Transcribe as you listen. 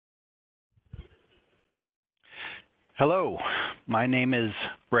Hello, my name is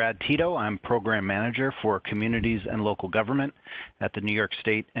Brad Tito. I'm Program Manager for Communities and Local Government at the New York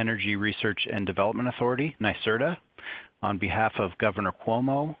State Energy Research and Development Authority, NYSERDA. On behalf of Governor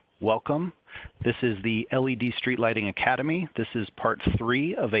Cuomo, welcome. This is the LED Street Lighting Academy. This is part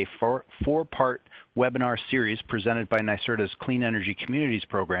 3 of a four-part webinar series presented by NYSERDA's Clean Energy Communities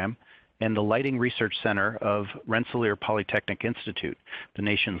program and the Lighting Research Center of Rensselaer Polytechnic Institute, the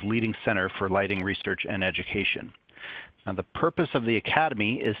nation's leading center for lighting research and education. Now, the purpose of the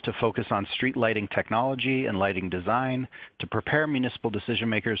Academy is to focus on street lighting technology and lighting design to prepare municipal decision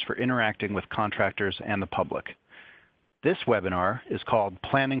makers for interacting with contractors and the public. This webinar is called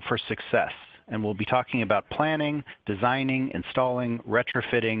Planning for Success, and we'll be talking about planning, designing, installing,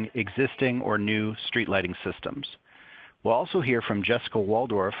 retrofitting existing or new street lighting systems. We'll also hear from Jessica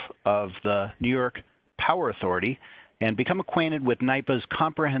Waldorf of the New York Power Authority and become acquainted with NYPA's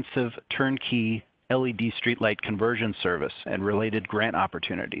comprehensive turnkey LED streetlight conversion service and related grant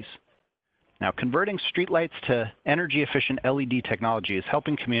opportunities. Now, converting streetlights to energy-efficient LED technology is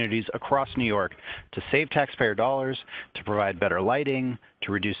helping communities across New York to save taxpayer dollars, to provide better lighting,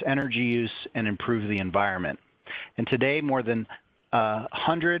 to reduce energy use, and improve the environment. And today, more than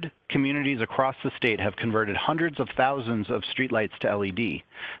 100 communities across the state have converted hundreds of thousands of streetlights to LED.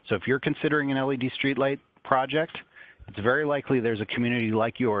 So if you're considering an LED streetlight project, it's very likely there's a community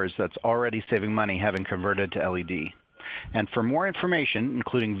like yours that's already saving money having converted to LED. And for more information,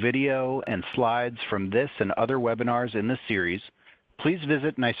 including video and slides from this and other webinars in this series, please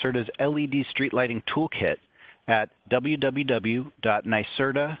visit NYSERDA's LED Street Lighting Toolkit at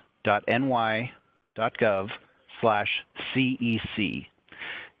www.nyserda.ny.gov/CEC.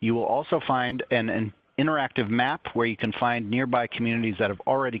 You will also find an interactive map where you can find nearby communities that have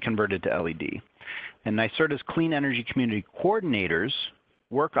already converted to LED. And NYSERDA's Clean Energy Community Coordinators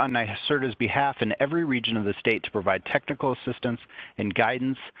work on NYSERDA's behalf in every region of the state to provide technical assistance and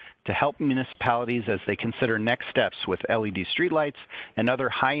guidance to help municipalities as they consider next steps with LED streetlights and other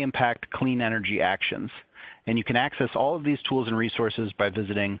high-impact clean energy actions. And you can access all of these tools and resources by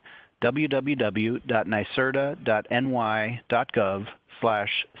visiting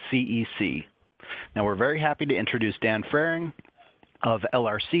www.nyserda.ny.gov/CEC. Now, we're very happy to introduce Dan Frering of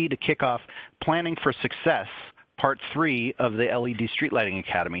LRC to kick off Planning for Success, Part 3 of the LED Street Lighting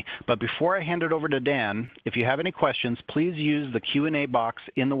Academy. But before I hand it over to Dan, if you have any questions, please use the Q&A box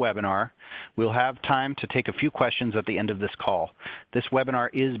in the webinar. We'll have time to take a few questions at the end of this call. This webinar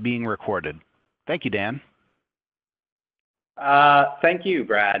is being recorded. Thank you, Dan. Thank you,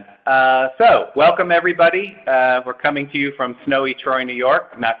 Brad. So, welcome everybody. We're coming to you from snowy Troy, New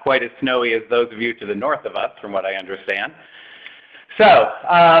York. Not quite as snowy as those of you to the north of us, from what I understand. So,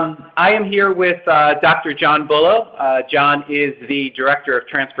 I am here with Dr. John Bullough. John is the Director of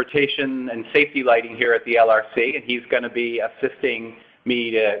Transportation and Safety Lighting here at the LRC, and he's going to be assisting me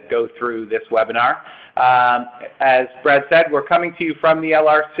to go through this webinar. As Brad said, we're coming to you from the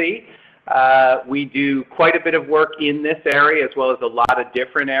LRC. We do quite a bit of work in this area as well as a lot of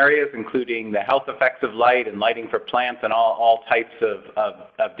different areas, including the health effects of light and lighting for plants and all types of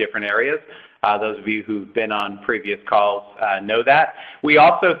different areas. Those of you who've been on previous calls know that. We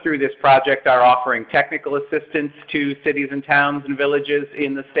also, through this project, are offering technical assistance to cities and towns and villages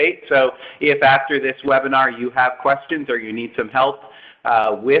in the state. So if after this webinar you have questions or you need some help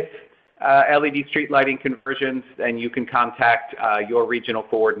with LED street lighting conversions, then you can contact your regional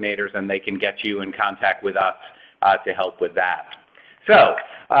coordinators and they can get you in contact with us to help with that. So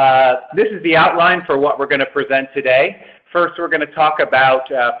this is the outline for what we're going to present today. First, we're going to talk about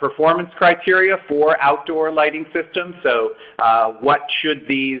performance criteria for outdoor lighting systems. So what should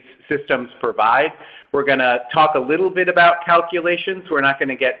these systems provide? We're going to talk a little bit about calculations. We're not going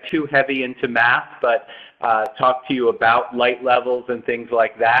to get too heavy into math, but talk to you about light levels and things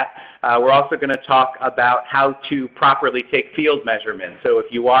like that. We're also going to talk about how to properly take field measurements. So if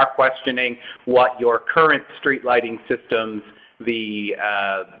you are questioning what your current street lighting systems, the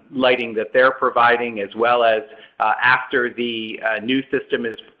lighting that they're providing, as well as after the new system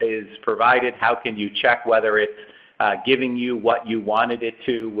is provided, how can you check whether it's giving you what you wanted it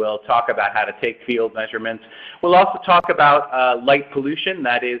to. We'll talk about how to take field measurements. We'll also talk about light pollution.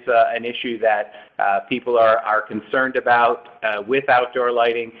 That is an issue that people are concerned about with outdoor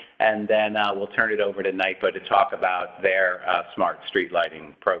lighting, and then we'll turn it over to NYPA to talk about their smart street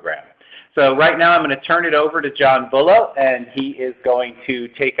lighting program. So right now I'm going to turn it over to John Bullough, and he is going to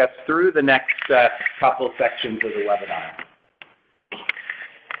take us through the next couple sections of the webinar.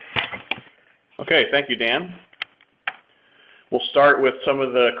 Okay, thank you, Dan. We'll start with some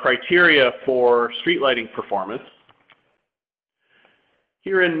of the criteria for street lighting performance.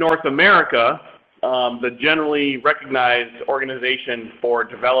 Here in North America, the generally recognized organization for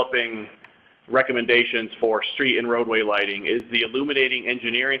developing recommendations for street and roadway lighting is the Illuminating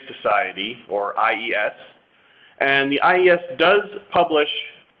Engineering Society, or IES. And the IES does publish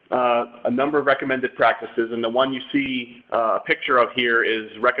a number of recommended practices, and the one you see a picture of here is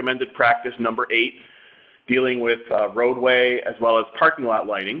recommended practice number 8, dealing with roadway as well as parking lot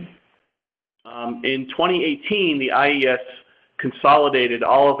lighting. In 2018, the IES consolidated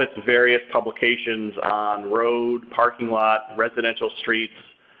all of its various publications on road, parking lot, residential streets,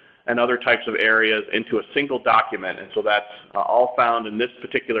 and other types of areas into a single document, and so that's all found in this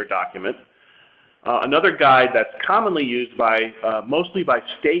particular document. Another guide that's commonly used by mostly by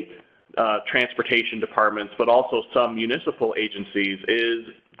state transportation departments, but also some municipal agencies, is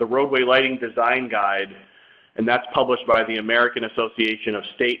the Roadway Lighting Design Guide, and that's published by the American Association of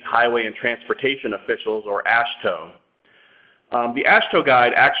State Highway and Transportation Officials, or AASHTO. The AASHTO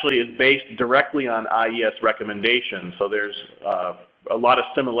guide actually is based directly on IES recommendations, so there's a lot of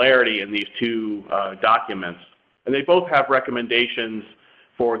similarity in these two documents. And they both have recommendations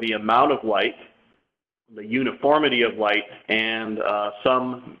for the amount of light, the uniformity of light, and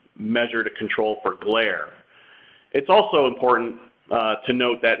some measure to control for glare. It's also important to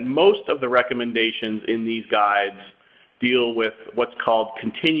note that most of the recommendations in these guides deal with what's called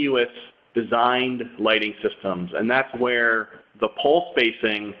continuous designed lighting systems, and that's where the pole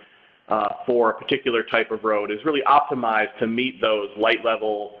spacing for a particular type of road is really optimized to meet those light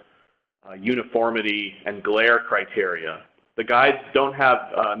level, uniformity, and glare criteria. The guides don't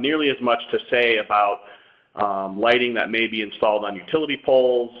have nearly as much to say about lighting that may be installed on utility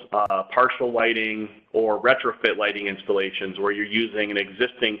poles, partial lighting, or retrofit lighting installations where you're using an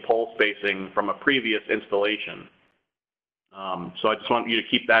existing pole spacing from a previous installation. So I just want you to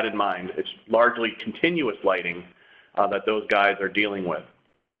keep that in mind. It's largely continuous lighting that those guides are dealing with.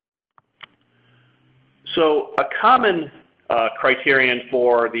 So a common criterion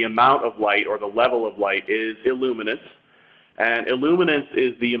for the amount of light or the level of light is illuminance. And illuminance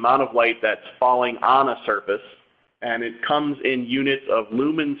is the amount of light that's falling on a surface, and it comes in units of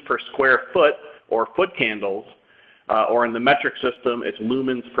lumens per square foot, or foot candles, or in the metric system it's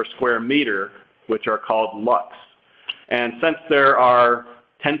lumens per square meter, which are called lux. And since there are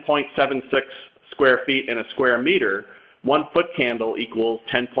 10.76 square feet in a square meter, 1 foot candle equals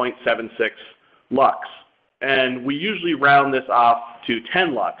 10.76 lux. And we usually round this off to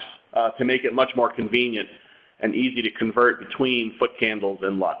 10 lux to make it much more convenient and easy to convert between foot candles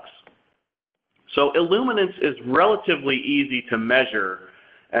and lux. So illuminance is relatively easy to measure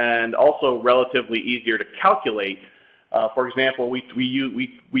and also relatively easier to calculate. For example, we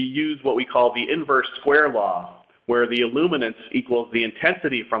use what we call the inverse square law, where the illuminance equals the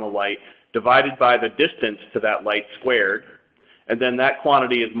intensity from a light divided by the distance to that light squared, and then that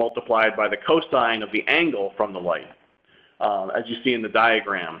quantity is multiplied by the cosine of the angle from the light, as you see in the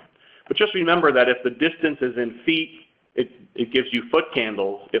diagram. But just remember that if the distance is in feet, it gives you foot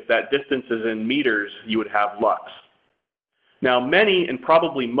candles. If that distance is in meters, you would have lux. Now many and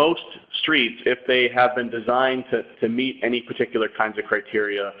probably most streets, if they have been designed to meet any particular kinds of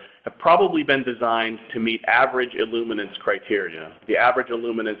criteria, have probably been designed to meet average illuminance criteria, the average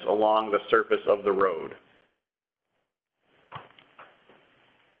illuminance along the surface of the road.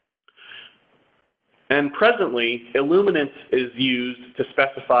 And presently, illuminance is used to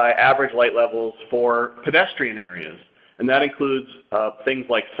specify average light levels for pedestrian areas, and that includes things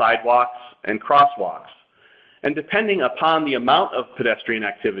like sidewalks and crosswalks. And depending upon the amount of pedestrian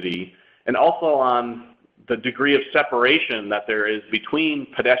activity, and also on the degree of separation that there is between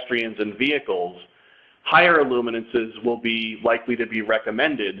pedestrians and vehicles, higher illuminances will be likely to be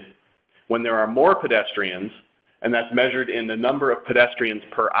recommended when there are more pedestrians, and that's measured in the number of pedestrians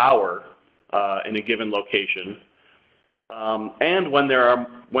per hour in a given location, and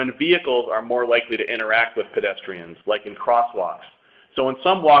when vehicles are more likely to interact with pedestrians, like in crosswalks. So in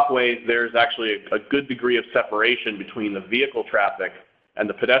some walkways, there's actually a good degree of separation between the vehicle traffic and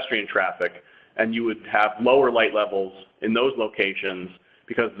the pedestrian traffic, and you would have lower light levels in those locations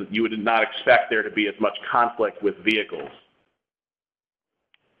because you would not expect there to be as much conflict with vehicles.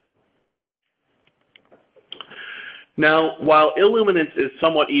 Now, while illuminance is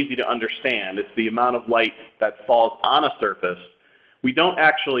somewhat easy to understand, it's the amount of light that falls on a surface, we don't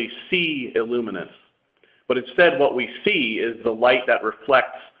actually see illuminance. But instead what we see is the light that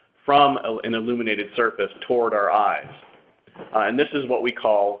reflects from an illuminated surface toward our eyes. And this is what we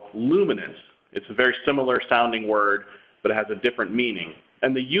call luminance. It's a very similar sounding word, but it has a different meaning.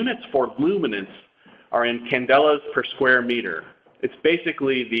 And the units for luminance are in candelas per square meter. It's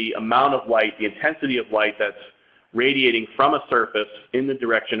basically the amount of light, the intensity of light that's radiating from a surface in the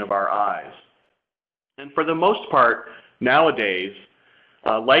direction of our eyes. And for the most part, nowadays,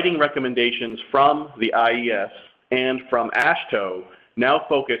 lighting recommendations from the IES and from AASHTO now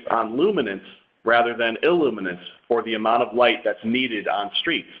focus on luminance rather than illuminance for the amount of light that's needed on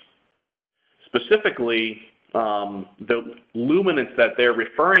streets. Specifically, the luminance that they're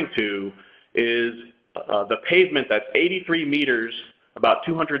referring to is the pavement that's 83 meters, about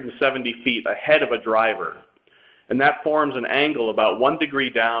 270 feet ahead of a driver. And that forms an angle about 1 degree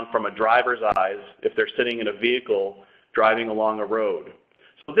down from a driver's eyes if they're sitting in a vehicle driving along a road.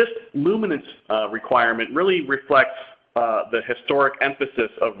 So this luminance requirement really reflects the historic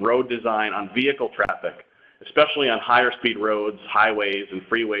emphasis of road design on vehicle traffic, especially on higher speed roads, highways, and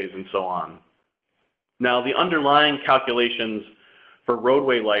freeways, and so on. Now, the underlying calculations for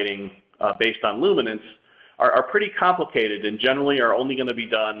roadway lighting based on luminance are pretty complicated and generally are only going to be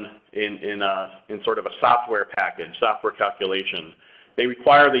done in sort of a software package, software calculation. They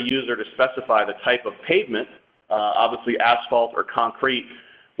require the user to specify the type of pavement. Obviously, asphalt or concrete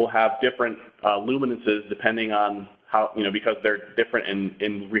will have different luminances depending on how, because they're different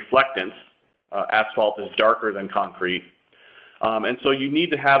in reflectance. Asphalt is darker than concrete. And so you need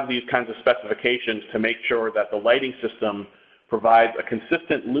to have these kinds of specifications to make sure that the lighting system provides a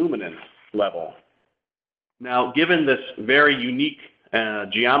consistent luminance level. Now, given this very unique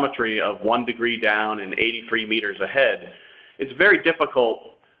geometry of 1 degree down and 83 meters ahead, it's very difficult,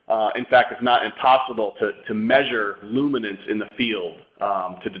 in fact, it's not impossible to measure luminance in the field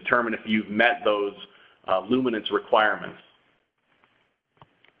to determine if you've met those luminance requirements.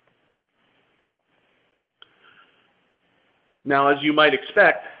 Now, as you might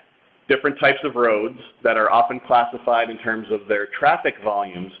expect, different types of roads that are often classified in terms of their traffic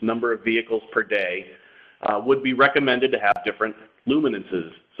volumes, number of vehicles per day, would be recommended to have different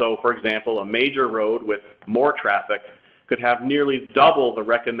luminances. So, for example, a major road with more traffic could have nearly double the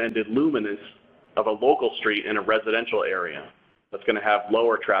recommended luminance of a local street in a residential area that's going to have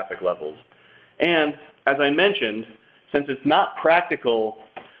lower traffic levels. And as I mentioned, since it's not practical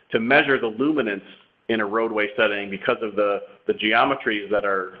to measure the luminance in a roadway setting because of the geometries that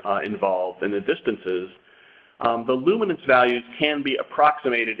are involved and the distances, the luminance values can be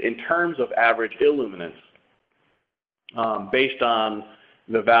approximated in terms of average illuminance based on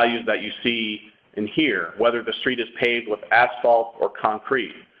the values that you see in here, whether the street is paved with asphalt or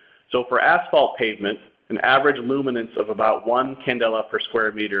concrete. So for asphalt pavement, an average luminance of about 1 candela per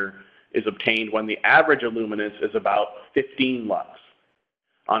square meter is obtained when the average illuminance is about 15 lux.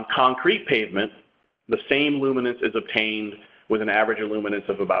 On concrete pavement, the same luminance is obtained with an average illuminance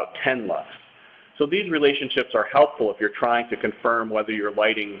of about 10 lux. So these relationships are helpful if you're trying to confirm whether your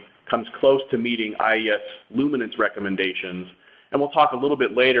lighting comes close to meeting IES luminance recommendations. And we'll talk a little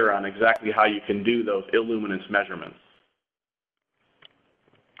bit later on exactly how you can do those illuminance measurements.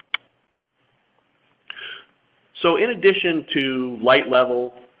 So in addition to light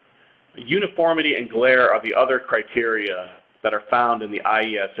level, uniformity and glare are the other criteria that are found in the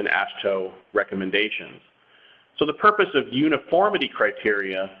IES and AASHTO recommendations. So the purpose of uniformity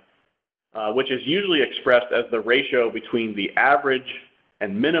criteria, which is usually expressed as the ratio between the average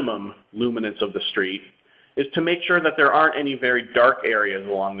and minimum luminance of the street, is to make sure that there aren't any very dark areas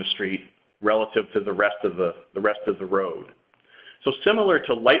along the street relative to the rest of the road. So similar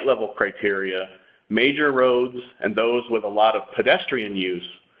to light level criteria, major roads and those with a lot of pedestrian use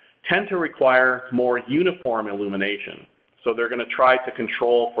tend to require more uniform illumination. So they're going to try to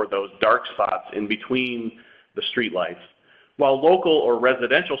control for those dark spots in between the street lights, while local or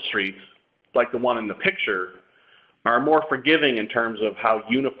residential streets, like the one in the picture, are more forgiving in terms of how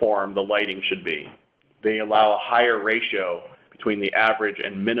uniform the lighting should be. They allow a higher ratio between the average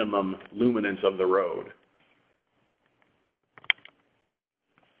and minimum luminance of the road.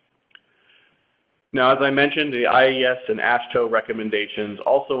 Now, as I mentioned, the IES and AASHTO recommendations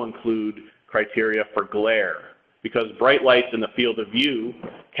also include criteria for glare, because bright lights in the field of view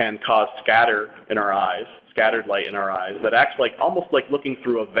can cause scattered light in our eyes that acts almost like looking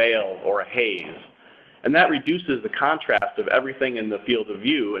through a veil or a haze. And that reduces the contrast of everything in the field of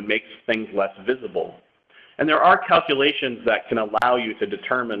view and makes things less visible. And there are calculations that can allow you to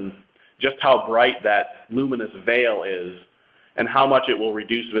determine just how bright that luminous veil is and how much it will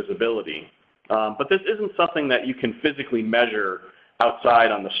reduce visibility. But this isn't something that you can physically measure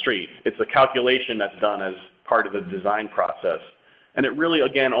outside on the street. It's a calculation that's done as part of the design process. And it really,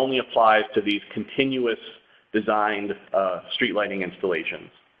 again, only applies to these continuous designed street lighting installations.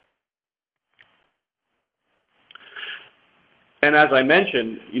 And as I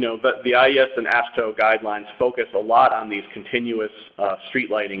mentioned, the IES and AASHTO guidelines focus a lot on these continuous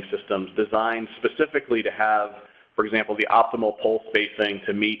street lighting systems designed specifically to have, for example, the optimal pole spacing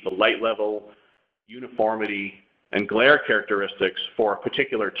to meet the light level uniformity, and glare characteristics for a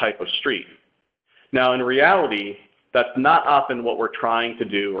particular type of street. Now, in reality, that's not often what we're trying to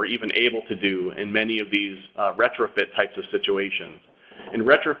do or even able to do in many of these retrofit types of situations. In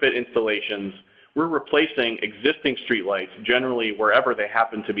retrofit installations, we're replacing existing streetlights generally wherever they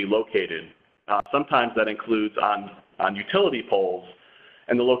happen to be located. Sometimes that includes on utility poles,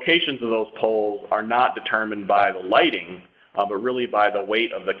 and the locations of those poles are not determined by the lighting, but really by the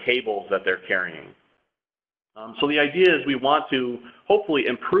weight of the cables that they're carrying. So the idea is we want to hopefully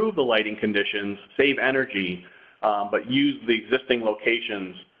improve the lighting conditions, save energy, but use the existing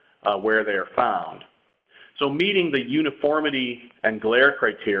locations where they are found. So meeting the uniformity and glare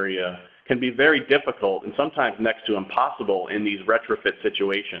criteria can be very difficult and sometimes next to impossible in these retrofit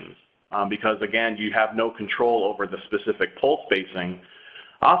situations because, again, you have no control over the specific pole spacing.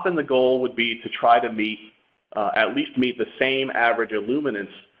 Often the goal would be to try to meet, at least meet the same average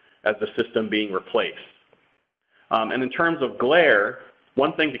illuminance as the system being replaced. And in terms of glare,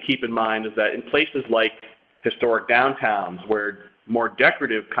 one thing to keep in mind is that in places like historic downtowns where more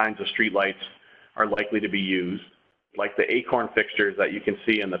decorative kinds of streetlights are likely to be used, like the acorn fixtures that you can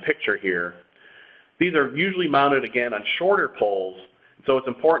see in the picture here, these are usually mounted again on shorter poles, so it's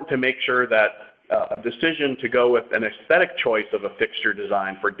important to make sure that a decision to go with an aesthetic choice of a fixture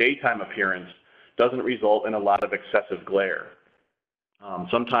design for daytime appearance doesn't result in a lot of excessive glare.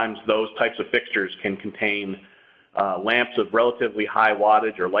 Sometimes those types of fixtures can contain lamps of relatively high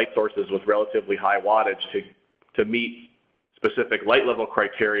wattage or light sources with relatively high wattage to meet specific light level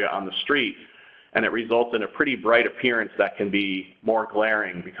criteria on the street, and it results in a pretty bright appearance that can be more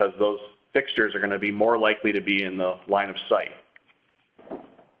glaring because those fixtures are going to be more likely to be in the line of sight.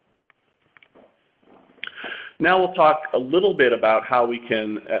 Now we'll talk a little bit about how we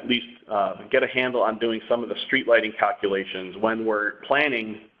can at least get a handle on doing some of the street lighting calculations when we're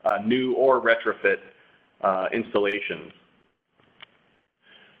planning new or retrofit installations.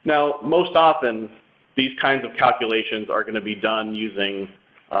 Now, most often, these kinds of calculations are going to be done using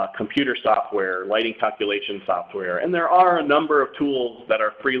computer software, lighting calculation software, and there are a number of tools that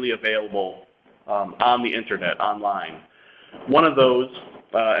are freely available on the internet, online. One of those,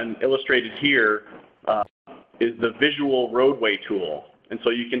 and illustrated here, is the visual roadway tool. And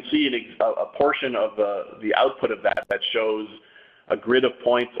so you can see a portion of the output of that shows a grid of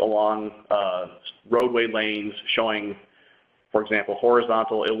points along roadway lanes showing, for example,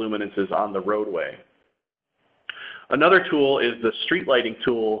 horizontal illuminances on the roadway. Another tool is the street lighting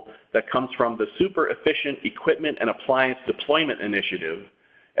tool that comes from the Super Efficient Equipment and Appliance Deployment Initiative,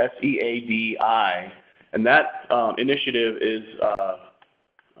 SEADI, and that initiative is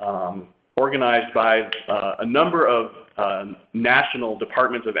organized by a number of national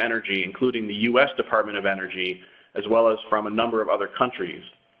departments of energy, including the U.S. Department of Energy, as well as from a number of other countries.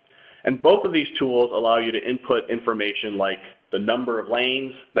 And both of these tools allow you to input information like the number of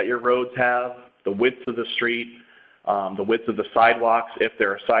lanes that your roads have, the width of the street, the width of the sidewalks, if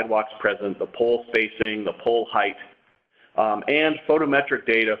there are sidewalks present, the pole spacing, the pole height, and photometric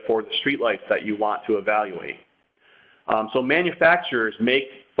data for the streetlights that you want to evaluate. So manufacturers make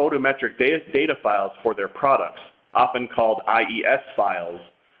photometric data files for their products, often called IES files,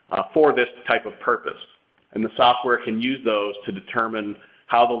 for this type of purpose. And the software can use those to determine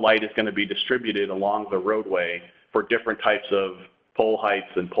how the light is going to be distributed along the roadway for different types of pole heights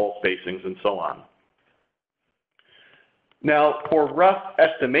and pole spacings and so on. Now, for rough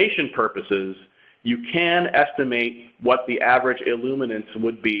estimation purposes, you can estimate what the average illuminance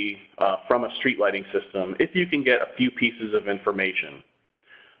would be from a street lighting system if you can get a few pieces of information.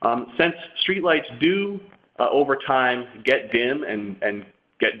 Since streetlights do, over time, get dim and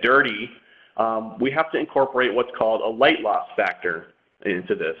get dirty, we have to incorporate what's called a light loss factor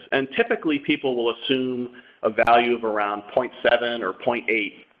into this. And typically, people will assume a value of around 0.7 or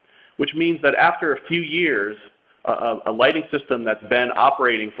 0.8, which means that after a few years, a lighting system that's been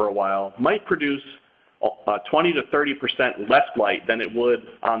operating for a while might produce 20 to 30% less light than it would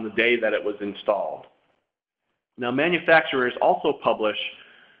on the day that it was installed. Now, manufacturers also publish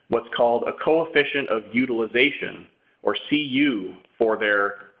what's called a coefficient of utilization, or CU, for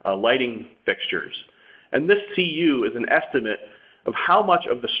their lighting fixtures. And this CU is an estimate of how much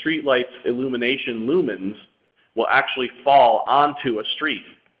of the streetlight's illumination lumens will actually fall onto a street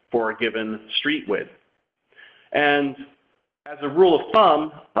for a given street width. And as a rule of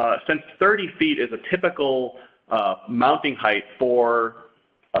thumb, since 30 feet is a typical mounting height for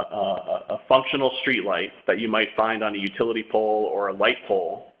a functional streetlight that you might find on a utility pole or a light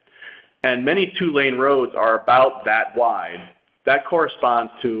pole, and many two-lane roads are about that wide, that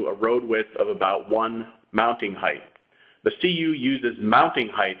corresponds to a road width of about 1 mounting height. The CU uses mounting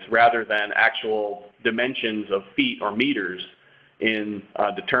heights rather than actual dimensions of feet or meters in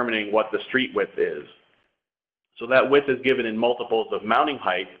determining what the street width is. So that width is given in multiples of mounting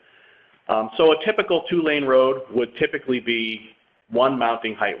height. So a typical 2-lane road would typically be 1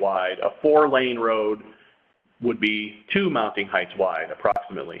 mounting height wide. A 4-lane road would be 2 mounting heights wide,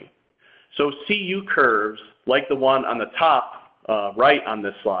 approximately. So CU curves, like the one on the top right on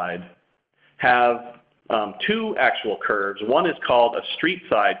this slide, have 2 actual curves. One is called a street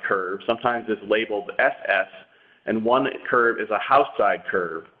side curve, sometimes it's labeled SS, and one curve is a house side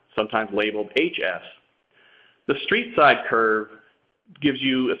curve, sometimes labeled HS. The street side curve gives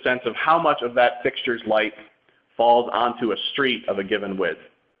you a sense of how much of that fixture's light falls onto a street of a given width.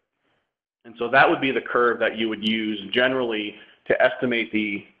 And so that would be the curve that you would use generally to estimate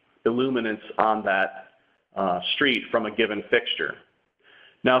the illuminance on that street from a given fixture.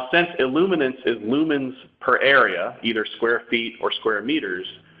 Now, since illuminance is lumens per area, either square feet or square meters,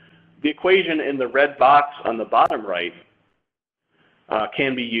 the equation in the red box on the bottom right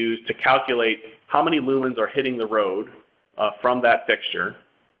can be used to calculate how many lumens are hitting the road from that fixture,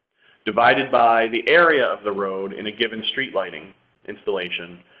 divided by the area of the road in a given street lighting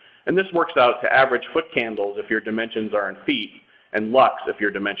installation. And this works out to average foot candles if your dimensions are in feet, and lux if your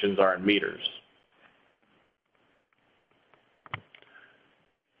dimensions are in meters.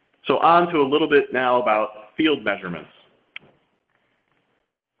 So on to a little bit now about field measurements.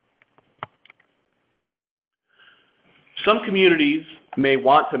 Some communities may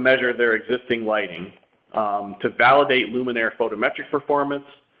want to measure their existing lighting to validate luminaire photometric performance,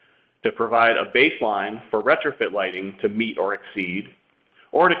 to provide a baseline for retrofit lighting to meet or exceed,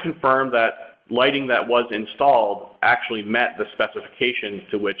 or to confirm that lighting that was installed actually met the specifications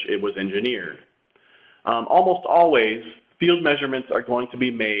to which it was engineered. Almost always, field measurements are going to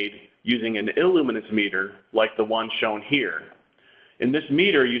be made using an illuminance meter like the one shown here. In this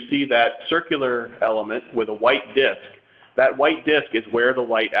meter, you see that circular element with a white disc. That white disc is where the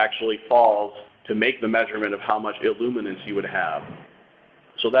light actually falls to make the measurement of how much illuminance you would have.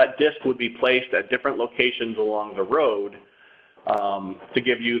 So that disc would be placed at different locations along the road to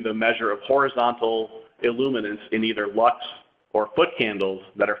give you the measure of horizontal illuminance in either lux or foot candles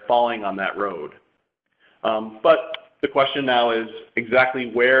that are falling on that road. But the question now is exactly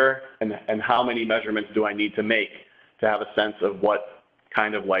where and how many measurements do I need to make to have a sense of what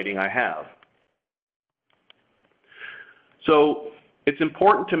kind of lighting I have. So it's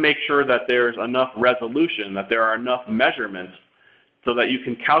important to make sure that there's enough resolution, that there are enough measurements so that you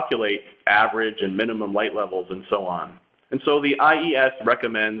can calculate average and minimum light levels and so on. And so the IES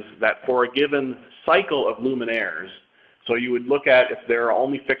recommends that for a given cycle of luminaires, so you would look at if there are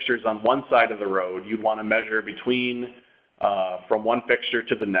only fixtures on one side of the road, you'd want to measure between from one fixture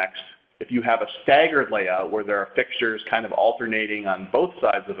to the next. If you have a staggered layout where there are fixtures kind of alternating on both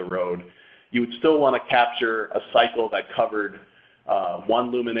sides of the road, you would still want to capture a cycle that covered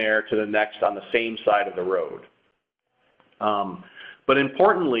one luminaire to the next on the same side of the road. But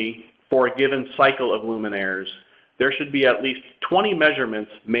importantly, for a given cycle of luminaires, there should be at least 20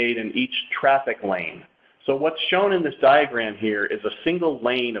 measurements made in each traffic lane. So what's shown in this diagram here is a single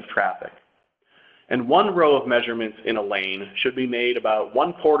lane of traffic. And one row of measurements in a lane should be made about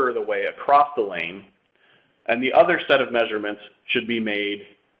 1/4 of the way across the lane, and the other set of measurements should be made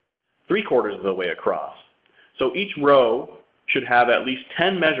 3/4 of the way across. So each row should have at least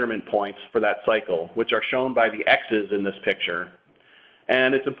 10 measurement points for that cycle, which are shown by the X's in this picture.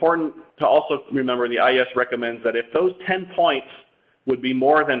 And it's important to also remember the IES recommends that if those 10 points would be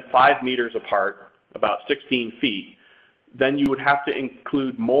more than 5 meters apart, about 16 feet, then you would have to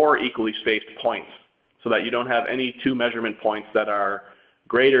include more equally spaced points so that you don't have any 2 measurement points that are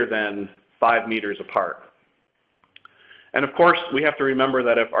greater than 5 meters apart. And of course, we have to remember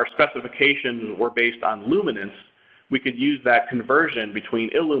that if our specifications were based on luminance, we could use that conversion between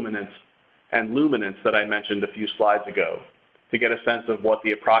illuminance and luminance that I mentioned a few slides ago to get a sense of what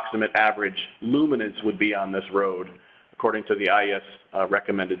the approximate average luminance would be on this road according to the IES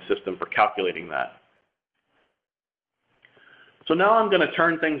recommended system for calculating that. So now I'm going to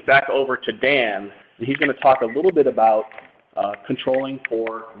turn things back over to Dan, and he's going to talk a little bit about controlling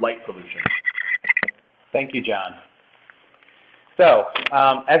for light pollution. Thank you, John. So,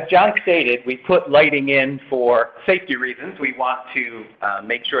 as John stated, we put lighting in for safety reasons. We want to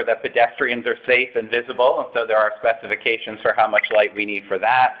make sure that pedestrians are safe and visible, and so there are specifications for how much light we need for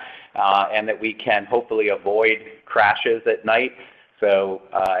that, and that we can hopefully avoid crashes at night. So,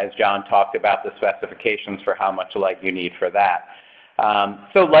 as John talked about the specifications for how much light you need for that.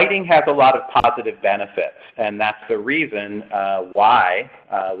 So lighting has a lot of positive benefits, and that's the reason why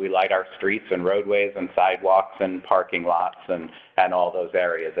we light our streets and roadways and sidewalks and parking lots and all those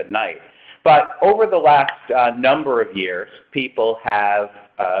areas at night. But over the last number of years, people have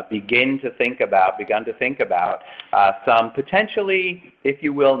begun to think about some potentially, if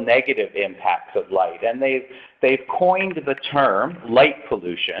you will, negative impacts of light. And they've coined the term light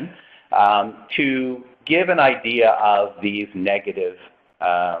pollution to give an idea of these negative,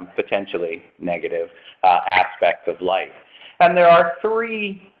 potentially negative aspects of light. And there are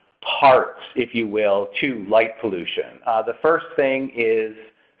three parts, if you will, to light pollution. The first thing is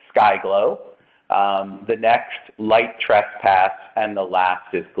sky glow, the next light trespass, and the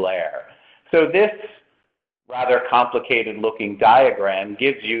last is glare. So this rather complicated looking diagram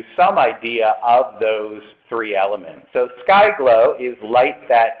gives you some idea of those three elements. So sky glow is light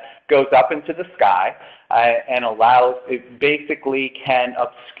that goes up into the sky and allows, it basically can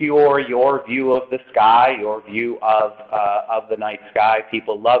obscure your view of the sky, your view of the night sky.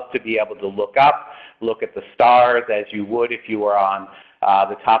 People love to be able to look up, look at the stars as you would if you were on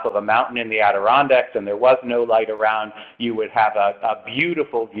the top of a mountain in the Adirondacks and there was no light around. You would have a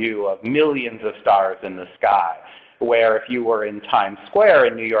beautiful view of millions of stars in the sky. Where if you were in Times Square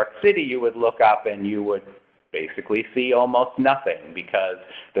in New York City, you would look up and you would basically see almost nothing because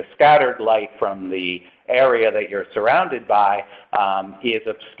the scattered light from the area that you're surrounded by is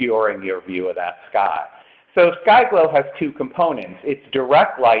obscuring your view of that sky. So sky glow has two components. It's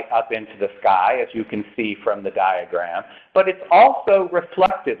direct light up into the sky, as you can see from the diagram, but it's also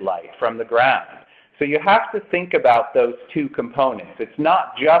reflected light from the ground. So you have to think about those two components. It's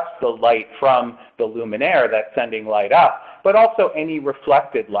not just the light from the luminaire that's sending light up, but also any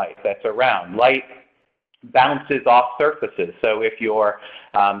reflected light that's around. Light bounces off surfaces. So if your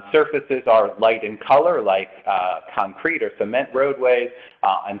surfaces are light in color, like concrete or cement roadways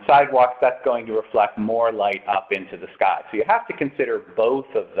and sidewalks, that's going to reflect more light up into the sky. So you have to consider both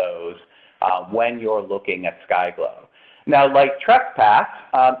of those when you're looking at sky glow. Now, light trespass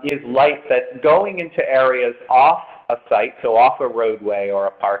is light that's going into areas off a site, so off a roadway or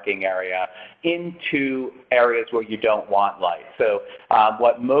a parking area, into areas where you don't want light. So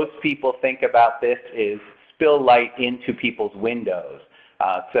what most people think about this is spill light into people's windows.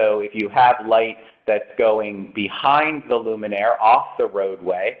 So if you have light that's going behind the luminaire off the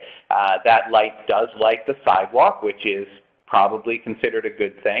roadway, that light does light the sidewalk, which is probably considered a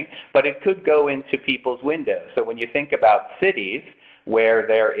good thing, but it could go into people's windows. So when you think about cities where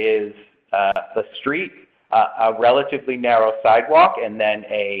there is the street, a relatively narrow sidewalk, and then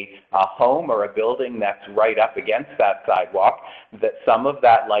a home or a building that's right up against that sidewalk, that some of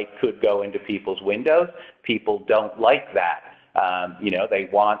that light could go into people's windows. People don't like that. You know, they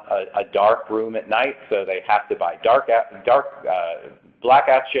want a dark room at night, so they have to buy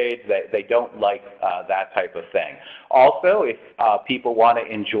blackout shades. They don't like that type of thing. Also, if people want to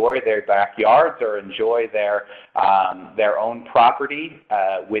enjoy their backyards or enjoy their own property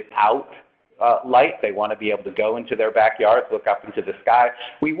without light, they want to be able to go into their backyards, look up into the sky.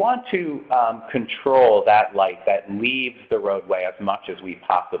 We want to control that light that leaves the roadway as much as we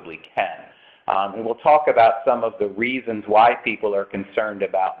possibly can. And we'll talk about some of the reasons why people are concerned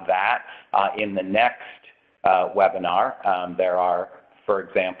about that in the next webinar. There are, for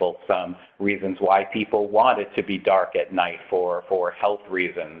example, some reasons why people want it to be dark at night for health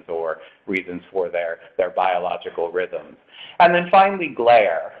reasons or reasons for their biological rhythms. And then finally,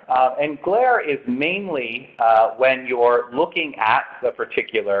 glare. And glare is mainly when you're looking at the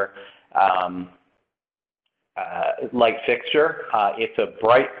particular light fixture. It's a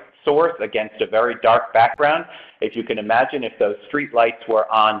bright source against a very dark background. If you can imagine, if those street lights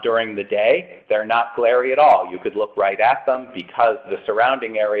were on during the day, they're not glary at all. You could look right at them because the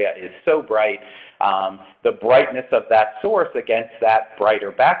surrounding area is so bright. The brightness of that source against that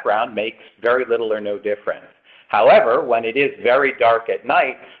brighter background makes very little or no difference. However, when it is very dark at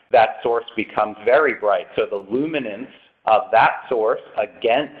night, that source becomes very bright. So the luminance of that source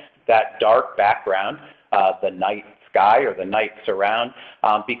against that dark background, the night sky or the night surround,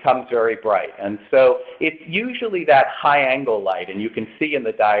 becomes very bright. And so it's usually that high angle light, and you can see in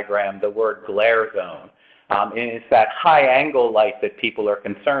the diagram the word glare zone. And it's that high angle light that people are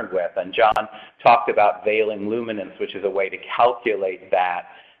concerned with. And John talked about veiling luminance, which is a way to calculate that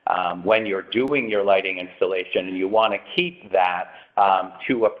when you're doing your lighting installation, and you want to keep that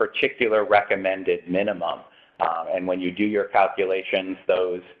to a particular recommended minimum. And when you do your calculations,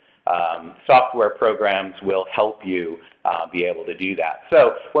 those software programs will help you be able to do that.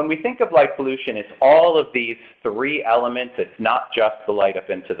 So when we think of light pollution, it's all of these three elements. It's not just the light up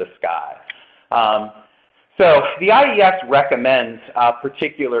into the sky. So the IES recommends a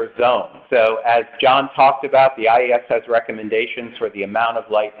particular zone. So as John talked about, the IES has recommendations for the amount of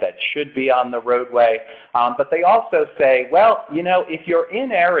light that should be on the roadway. But they also say, well, you know, if you're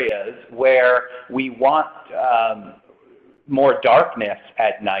in areas where we want more darkness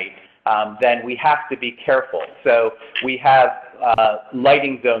at night, then we have to be careful. So we have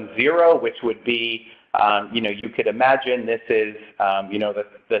lighting zone 0, which would be, you know, you could imagine this is, you know,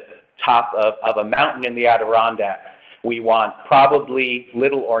 the top of a mountain in the Adirondacks. We want probably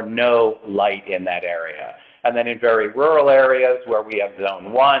little or no light in that area. And then in very rural areas where we have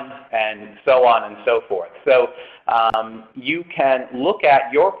zone 1 and so on and so forth. So you can look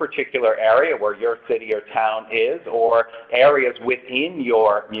at your particular area where your city or town is, or areas within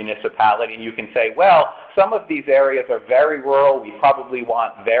your municipality, and you can say, well, some of these areas are very rural. We probably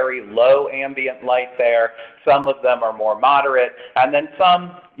want very low ambient light there. Some of them are more moderate. And then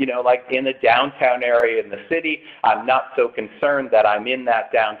some, you know, like in the downtown area in the city, I'm not so concerned that I'm in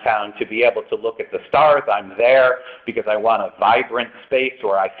that downtown to be able to look at the stars. I'm there because I want a vibrant space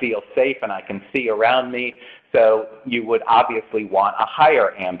where I feel safe and I can see around me. So you would obviously want a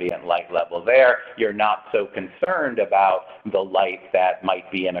higher ambient light level there. You're not so concerned about the light that might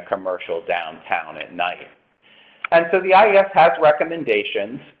be in a commercial downtown at night. And so the IES has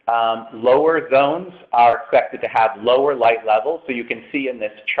recommendations. Lower zones are expected to have lower light levels. So you can see in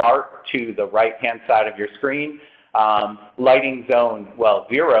this chart to the right-hand side of your screen, lighting zone, well,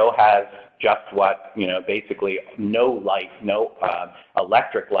 0 has just what, you know, basically no light, no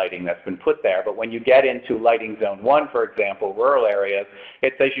electric lighting that's been put there. But when you get into lighting zone 1, for example, rural areas,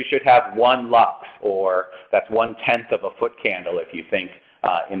 it says you should have 1 lux, or that's 1/10 of a foot candle if you think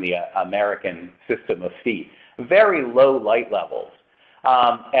in the American system of feet. Very low light levels.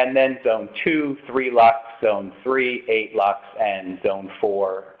 And then zone 2, 3 lux, zone 3, 8 lux, and zone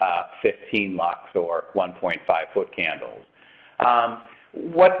 4, 15 lux, or 1.5 foot candles.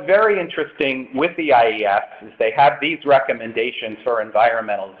 What's very interesting with the IES is they have these recommendations for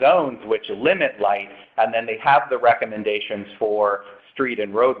environmental zones which limit light, and then they have the recommendations for street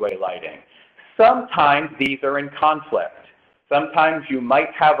and roadway lighting. Sometimes these are in conflict. Sometimes you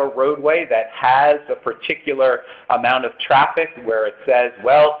might have a roadway that has a particular amount of traffic where it says,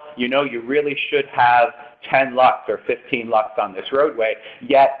 well, you know, you really should have 10 lux or 15 lux on this roadway,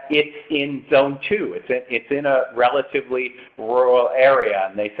 yet it's in zone 2. It's in a relatively rural area,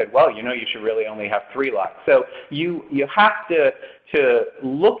 and they said, well, you know, you should really only have 3 lux. So you have to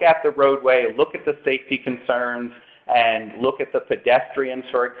look at the roadway, look at the safety concerns, and look at the pedestrians,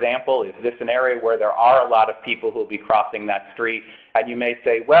 for example. Is this an area where there are a lot of people who will be crossing that street? And you may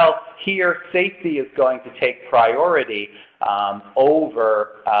say, well, here safety is going to take priority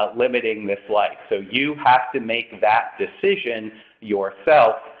over limiting this light. So you have to make that decision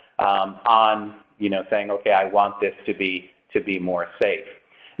yourself on, you know, saying, okay, I want this to be more safe.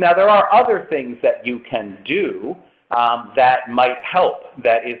 Now there are other things that you can do that might help,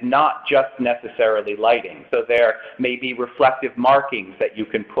 that is not just necessarily lighting. So there may be reflective markings that you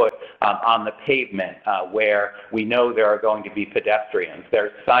can put on the pavement where we know there are going to be pedestrians.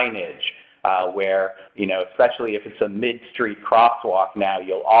 There's signage where, you know, especially if it's a mid-street crosswalk now,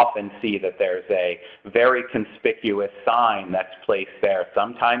 you'll often see that there's a very conspicuous sign that's placed there.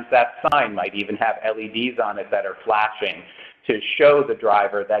 Sometimes that sign might even have LEDs on it that are flashing to show the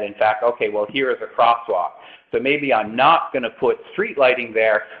driver that, in fact, okay, well, here is a crosswalk. So maybe I'm not going to put street lighting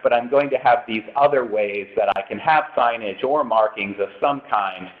there, but I'm going to have these other ways that I can have signage or markings of some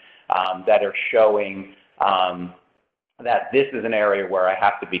kind that are showing that this is an area where I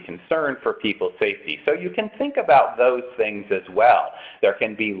have to be concerned for people's safety. So you can think about those things as well. There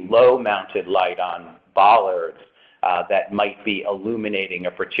can be low-mounted light on bollards that might be illuminating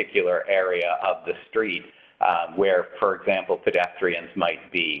a particular area of the street where, for example, pedestrians might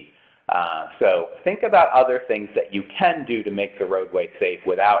be. So think about other things that you can do to make the roadway safe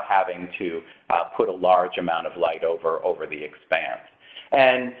without having to put a large amount of light over the expanse.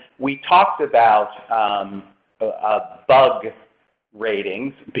 And we talked about bug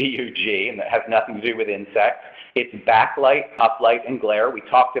ratings, BUG, and that has nothing to do with insects. It's backlight, uplight, and glare. We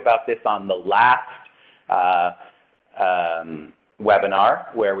talked about this on the last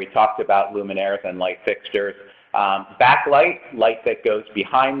webinar where we talked about luminaires and light fixtures. Backlight, light that goes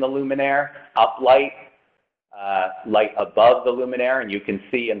behind the luminaire. Uplight, light above the luminaire, and you can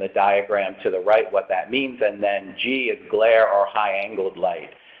see in the diagram to the right what that means. And then G is glare or high-angled light.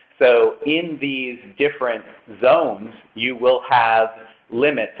 So in these different zones, you will have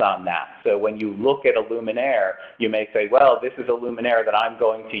limits on that. So when you look at a luminaire, you may say, well, this is a luminaire that I'm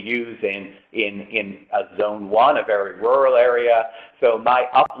going to use in a zone 1, a very rural area. So my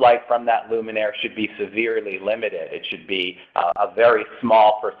uplight from that luminaire should be severely limited. It should be a very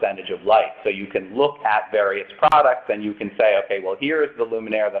small percentage of light. So you can look at various products and you can say, okay, well, here is the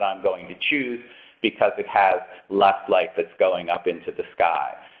luminaire that I'm going to choose because it has less light that's going up into the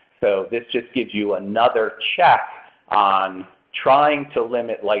sky. So this just gives you another check on trying to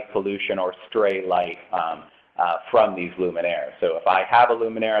limit light pollution or stray light from these luminaires. So if I have a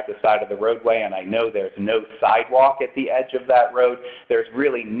luminaire at the side of the roadway and I know there's no sidewalk at the edge of that road, there's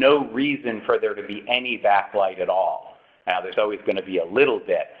really no reason for there to be any backlight at all. Now there's always going to be a little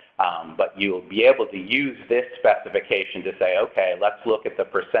bit, but you'll be able to use this specification to say, okay, let's look at the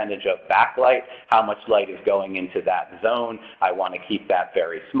percentage of backlight, how much light is going into that zone. I want to keep that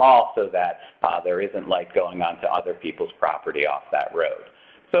very small so that there isn't light going onto other people's property off that road.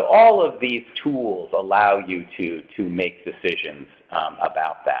 So all of these tools allow you to make decisions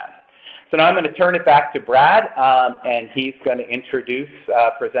about that. So now I'm going to turn it back to Brad, and he's going to introduce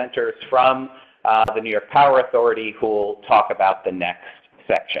presenters from the New York Power Authority who will talk about the next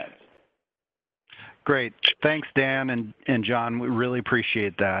sections. Great. Thanks, Dan and John. We really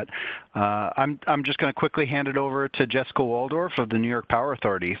appreciate that. I'm just going to quickly hand it over to Jessica Waldorf of the New York Power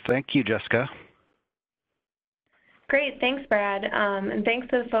Authority. Thank you, Jessica. Great. Thanks, Brad. And thanks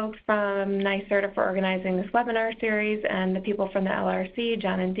to the folks from NYSERDA for organizing this webinar series and the people from the LRC,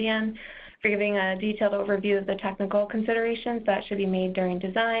 John and Dan, for giving a detailed overview of the technical considerations that should be made during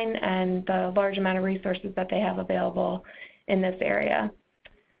design and the large amount of resources that they have available in this area.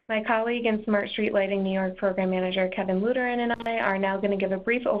 My colleague and Smart Street Lighting New York Program Manager Kevin Luteran and I are now going to give a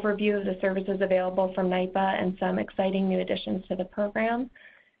brief overview of the services available from NYPA and some exciting new additions to the program.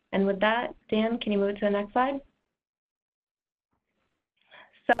 And with that, Dan, can you move to the next slide?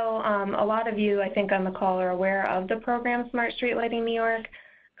 So a lot of you, I think, on the call are aware of the program Smart Street Lighting New York.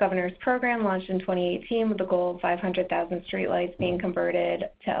 Governor's program launched in 2018 with the goal of 500,000 streetlights being converted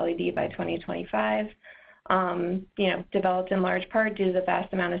to LED by 2025. Developed in large part due to the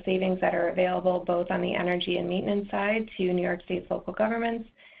vast amount of savings that are available both on the energy and maintenance side to New York State's local governments,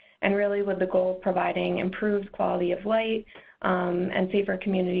 and really with the goal of providing improved quality of light and safer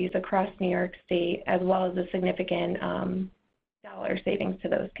communities across New York State, as well as a significant dollar savings to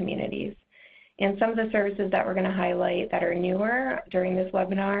those communities. And some of the services that we're going to highlight that are newer during this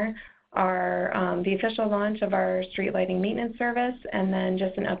webinar are the official launch of our street lighting maintenance service, and then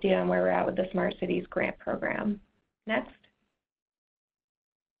just an update on where we're at with the Smart Cities grant program. Next.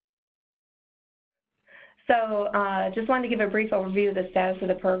 So just wanted to give a brief overview of the status of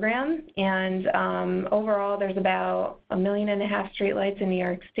the program. And overall, there's about 1.5 million streetlights in New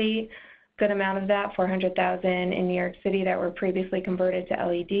York State. Good amount of that, 400,000 in New York City, that were previously converted to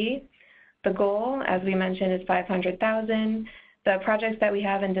LED. The goal, as we mentioned, is 500,000. The projects that we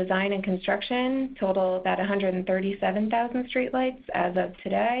have in design and construction total about 137,000 streetlights as of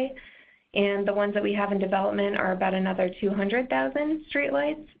today. And the ones that we have in development are about another 200,000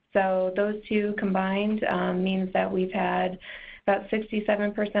 streetlights. So those two combined means that we've had about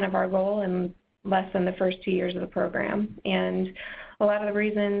 67% of our goal in less than the first 2 years of the program. And a lot of the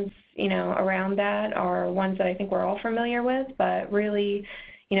reasons, around that are ones that I think we're all familiar with, but really,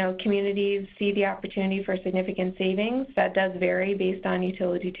 communities see the opportunity for significant savings. That does vary based on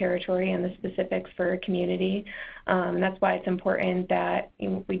utility territory and the specifics for a community. That's why it's important that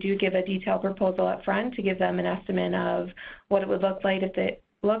we do give a detailed proposal up front to give them an estimate of what it would look like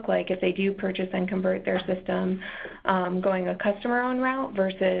if they do purchase and convert their system, going a customer-owned route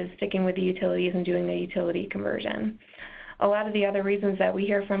versus sticking with the utilities and doing the utility conversion. A lot of the other reasons that we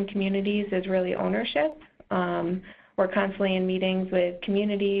hear from communities is really ownership. We're constantly in meetings with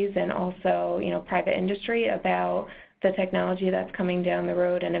communities and also, private industry about the technology that's coming down the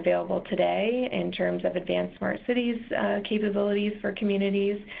road and available today in terms of advanced smart cities capabilities for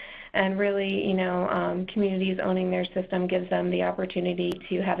communities. And really, communities owning their system gives them the opportunity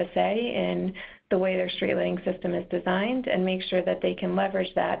to have a say in the way their street lighting system is designed and make sure that they can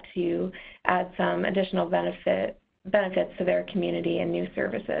leverage that to add some additional benefits to their community and new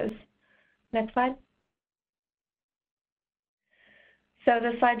services. Next slide. So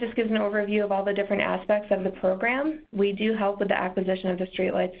this slide just gives an overview of all the different aspects of the program. We do help with the acquisition of the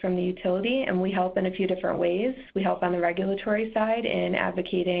streetlights from the utility, and we help in a few different ways. We help on the regulatory side in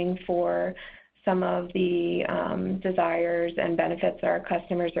advocating for some of the desires and benefits that our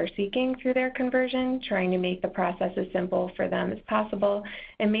customers are seeking through their conversion, trying to make the process as simple for them as possible,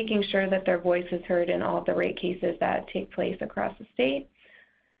 and making sure that their voice is heard in all of the rate cases that take place across the state.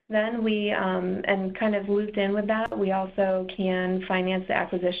 Then we, and kind of looped in with that, we also can finance the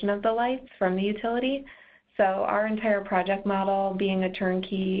acquisition of the lights from the utility. So our entire project model, being a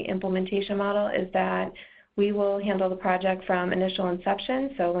turnkey implementation model, is that we will handle the project from initial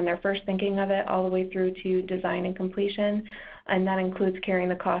inception, so when they're first thinking of it, all the way through to design and completion, and that includes carrying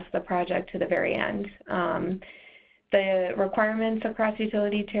the cost of the project to the very end. The requirements across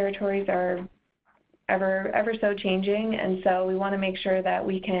utility territories are ever so changing, and so we want to make sure that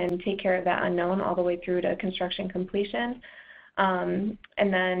we can take care of that unknown all the way through to construction completion. And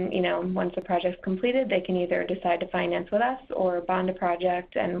then, you know, once the project's completed, they can either decide to finance with us or bond a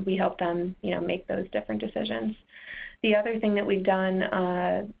project, and we help them, you know, make those different decisions. The other thing that we've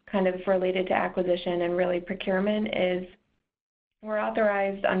done kind of related to acquisition and really procurement is we're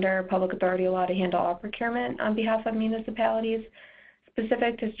authorized under public authority law to handle all procurement on behalf of municipalities,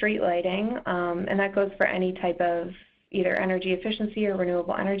 specific to street lighting, and that goes for any type of either energy efficiency or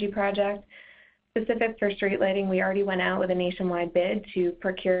renewable energy project. Specific for street lighting, we already went out with a nationwide bid to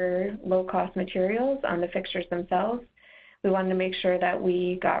procure low-cost materials on the fixtures themselves. We wanted to make sure that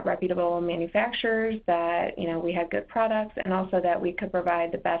we got reputable manufacturers, that, you know, we had good products, and also that we could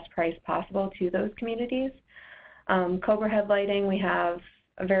provide the best price possible to those communities. Cobra head lighting, we have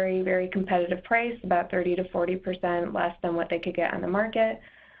a very, very competitive price, about 30 to 40% less than what they could get on the market.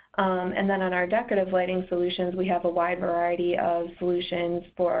 And then on our decorative lighting solutions, we have a wide variety of solutions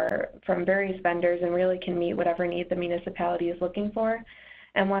from various vendors, and really can meet whatever need the municipality is looking for,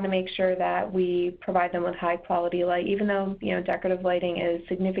 and want to make sure that we provide them with high quality light. Even though, you know, decorative lighting is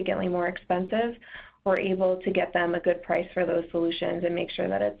significantly more expensive, we're able to get them a good price for those solutions and make sure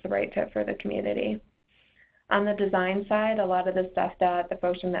that it's the right fit for the community. On the design side, a lot of the stuff that the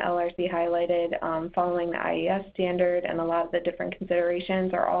folks from the LRC highlighted, following the IES standard and a lot of the different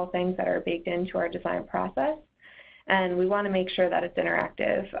considerations, are all things that are baked into our design process. And we want to make sure that it's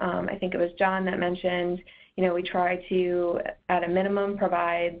interactive. I think it was John that mentioned, you know, we try to, at a minimum,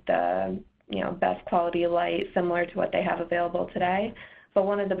 provide the, you know, best quality light similar to what they have available today. But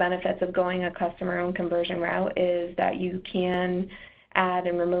one of the benefits of going a customer-owned conversion route is that you can add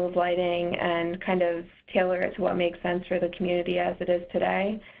and remove lighting and kind of tailor it to what makes sense for the community as it is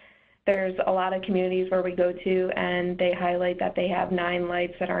today. There's a lot of communities where we go to and they highlight that they have 9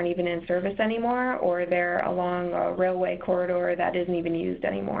 lights that aren't even in service anymore, or they're along a railway corridor that isn't even used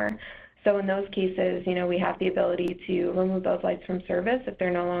anymore. So in those cases, you know, we have the ability to remove those lights from service if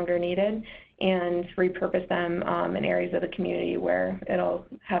they're no longer needed and repurpose them in areas of the community where it'll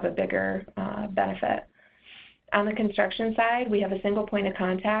have a bigger benefit. On the construction side, we have a single point of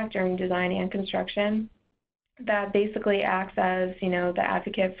contact during design and construction that basically acts as, you know, the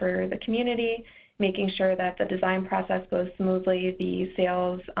advocate for the community, making sure that the design process goes smoothly, the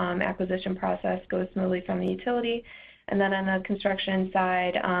sales acquisition process goes smoothly from the utility, and then on the construction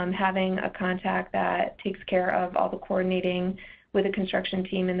side, having a contact that takes care of all the coordinating with the construction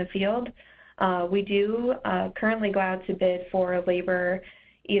team in the field. We do currently go out to bid for labor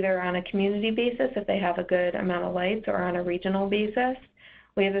either on a community basis if they have a good amount of lights, or on a regional basis.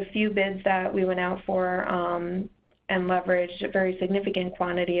 We have a few bids that we went out for and leveraged a very significant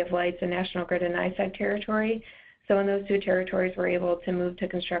quantity of lights in National Grid and NYSEG territory. So in those 2 territories, we're able to move to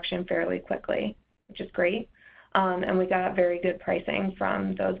construction fairly quickly, which is great. And we got very good pricing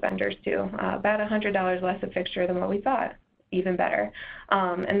from those vendors too, about $100 less a fixture than what we thought, even better.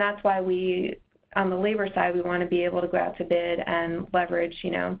 And that's why we, on the labor side, we want to be able to go out to bid and leverage,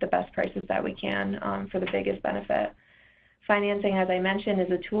 you know, the best prices that we can for the biggest benefit. Financing, as I mentioned,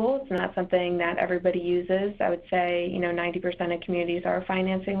 is a tool. It's not something that everybody uses. I would say, you know, 90% of communities are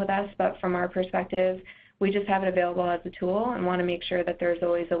financing with us, but from our perspective, we just have it available as a tool and want to make sure that there's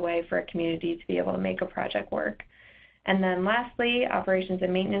always a way for a community to be able to make a project work. And then lastly, operations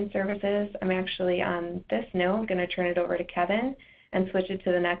and maintenance services. I'm actually, on this note, going to turn it over to Kevin and switch it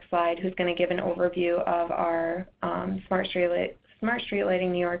to the next slide, who's going to give an overview of our Smart Street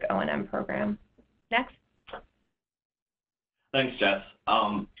Lighting New York O&M program. Next. Thanks, Jess.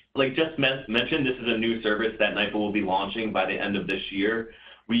 Like Jess mentioned, this is a new service that NYPA will be launching by the end of this year.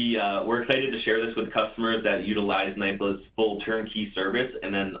 We're excited to share this with customers that utilize NYPA's full turnkey service,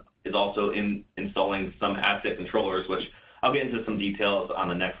 and then is also installing some asset controllers, which I'll get into some details on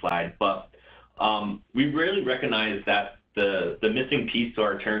the next slide. But we really recognize that the missing piece to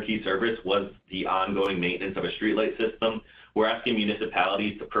our turnkey service was the ongoing maintenance of a streetlight system. We're asking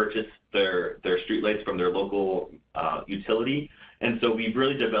municipalities to purchase their streetlights from their local utility, and so we've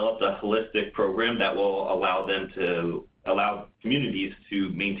really developed a holistic program that will allow communities to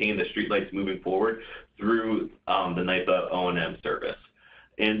maintain the streetlights moving forward through the NYPA O&M service.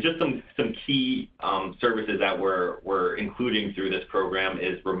 And just some key services that we're including through this program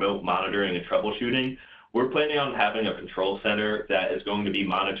is remote monitoring and troubleshooting. We're planning on having a control center that is going to be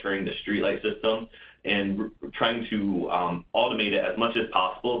monitoring the streetlight system and trying to automate it as much as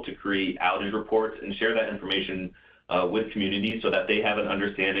possible to create outage reports and share that information with communities so that they have an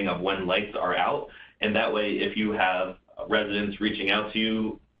understanding of when lights are out. And that way, if you have residents reaching out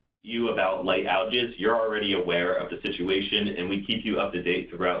to you about light outages, you're already aware of the situation, and we keep you up to date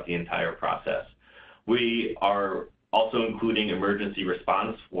throughout the entire process. We are also including emergency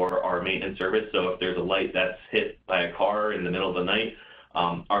response for our maintenance service. So if there's a light that's hit by a car in the middle of the night,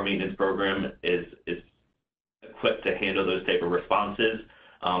 our maintenance program is equipped to handle those type of responses.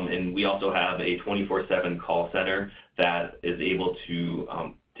 And we also have a 24/7 call center that is able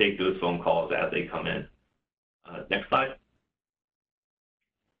to take those phone calls as they come in. Next slide.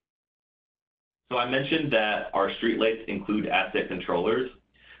 So I mentioned that our streetlights include asset controllers.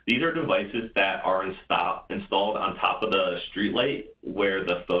 These are devices that are installed on top of the streetlight where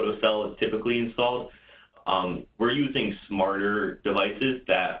the photocell is typically installed. We're using smarter devices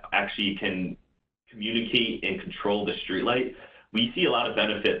that actually can communicate and control the streetlight. We see a lot of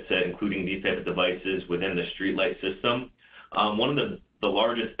benefits to including these type of devices within the streetlight system. One of the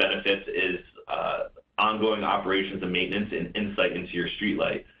largest benefits is ongoing operations and maintenance and insight into your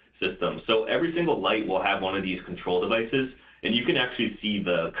streetlight system. So every single light will have one of these control devices, and you can actually see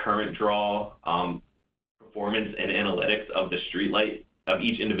the current draw, performance, and analytics of the streetlight, of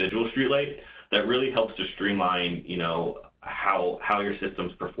each individual streetlight. That really helps to streamline, you know, how your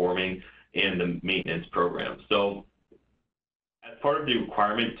system's performing and the maintenance program. So as part of the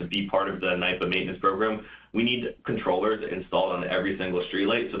requirement to be part of the NYPA maintenance program, we need controllers installed on every single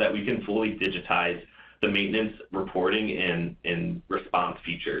streetlight so that we can fully digitize the maintenance reporting and response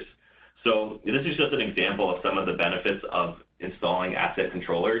features. So this is just an example of some of the benefits of installing asset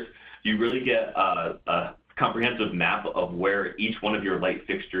controllers. You really get a comprehensive map of where each one of your light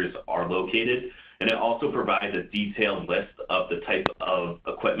fixtures are located, and it also provides a detailed list of the type of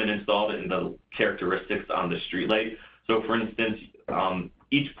equipment installed and the characteristics on the streetlight. So for instance,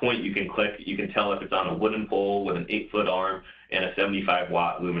 each point you can click, you can tell if it's on a wooden pole with an 8-foot arm and a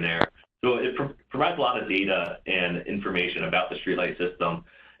 75-watt luminaire. So it provides a lot of data and information about the streetlight system.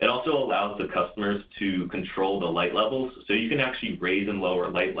 It also allows the customers to control the light levels. So you can actually raise and lower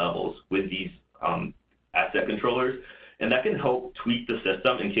light levels with these asset controllers. And that can help tweak the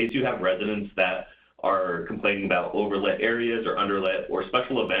system in case you have residents that are complaining about overlit areas or underlit or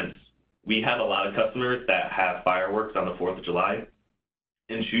special events. We have a lot of customers that have fireworks on the 4th of July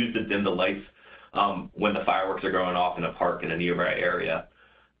and choose to dim the lights when the fireworks are going off in a park in a nearby area.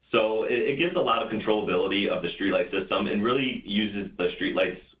 So it gives a lot of controllability of the streetlight system and really uses the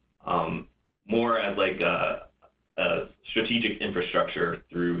streetlights more as like a strategic infrastructure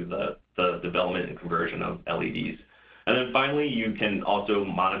through the development and conversion of LEDs. And then finally, you can also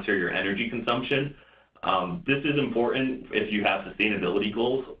monitor your energy consumption. This is important if you have sustainability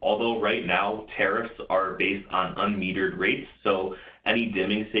goals, although right now tariffs are based on unmetered rates, so any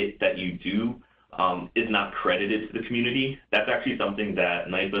dimming that you do is not credited to the community. That's actually something that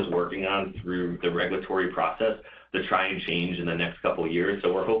NYPA is working on through the regulatory process to try and change in the next couple of years.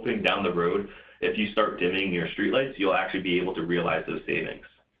 So we're hoping down the road, if you start dimming your streetlights, you'll actually be able to realize those savings.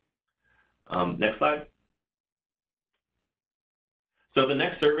 Next slide. So the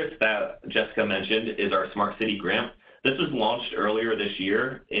next service that Jessica mentioned is our Smart City Grant. This was launched earlier this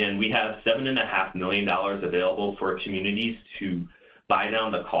year, and we have $7.5 million available for communities to buy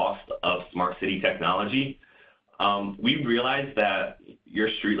down the cost of smart city technology. We realized that your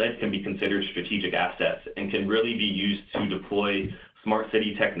streetlights can be considered strategic assets and can really be used to deploy smart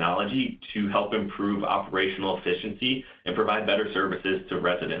city technology to help improve operational efficiency and provide better services to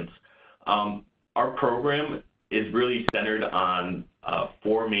residents. Our program is really centered on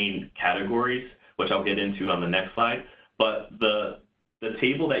 4 main categories, which I'll get into on the next slide. But the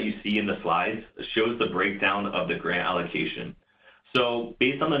table that you see in the slides shows the breakdown of the grant allocation. So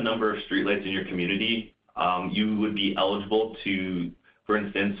based on the number of streetlights in your community, you would be eligible to, for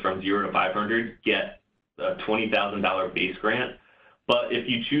instance, from 0 to 500, get a $20,000 base grant. But if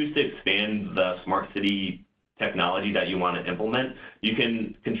you choose to expand the smart city technology that you want to implement, you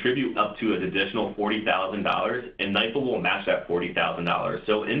can contribute up to an additional $40,000, and NYPA will match that $40,000.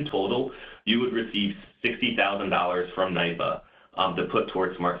 So in total, you would receive $60,000 from NYPA to put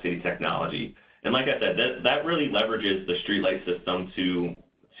towards smart city technology. And like I said, that really leverages the streetlight system to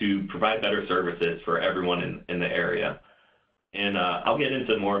provide better services for everyone in the area. And I'll get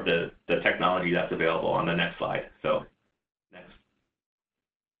into more of the technology that's available on the next slide. So next.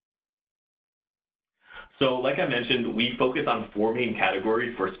 So like I mentioned, we focus on 4 main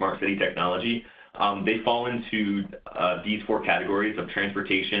categories for smart city technology. They fall into these 4 categories of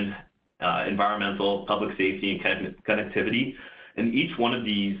transportation, environmental, public safety, and connectivity. And each one of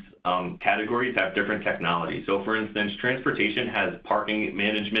these categories have different technology. So for instance, transportation has parking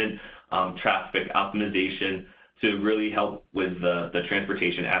management, traffic optimization to really help with the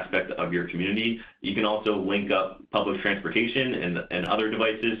transportation aspect of your community. You can also link up public transportation and other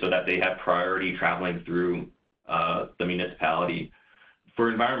devices so that they have priority traveling through the municipality. For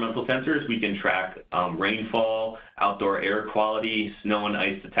environmental sensors, we can track rainfall, outdoor air quality, snow and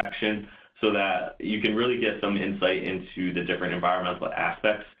ice detection, so that you can really get some insight into the different environmental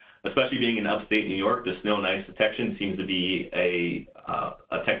aspects. Especially being in upstate New York, the snow and ice detection seems to be a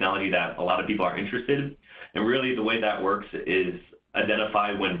technology that a lot of people are interested in. And really the way that works is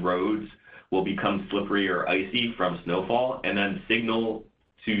identify when roads will become slippery or icy from snowfall, and then signal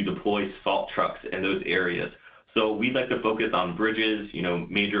to deploy salt trucks in those areas. So we'd like to focus on bridges,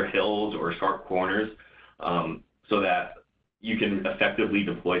 major hills or sharp corners, so that you can effectively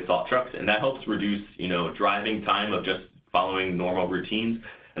deploy salt trucks. And that helps reduce, driving time of just following normal routines,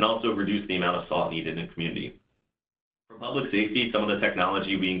 and also reduce the amount of salt needed in the community. For public safety, some of the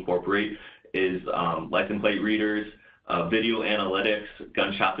technology we incorporate is license plate readers, video analytics,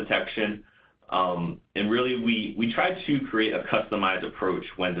 gunshot detection. And really, we try to create a customized approach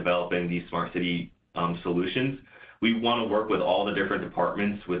when developing these smart city solutions. We want to work with all the different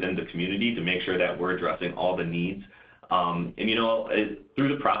departments within the community to make sure that we're addressing all the needs. And through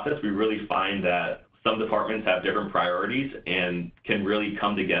the process, we really find that some departments have different priorities and can really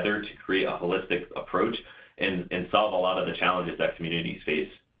come together to create a holistic approach and solve a lot of the challenges that communities face.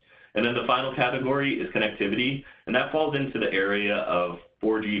 And then the final category is connectivity, and that falls into the area of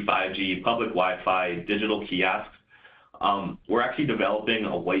 4G, 5G, public Wi-Fi, digital kiosks. We're actually developing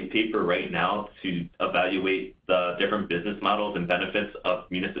a white paper right now to evaluate the different business models and benefits of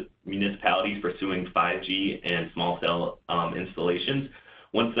municipalities pursuing 5G and small cell installations.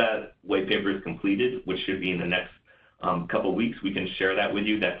 Once that white paper is completed, which should be in the next couple of weeks, we can share that with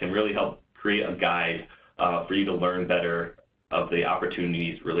you. That can really help create a guide for you to learn better of the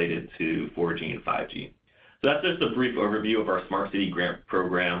opportunities related to 4G and 5G. So that's just a brief overview of our Smart City Grant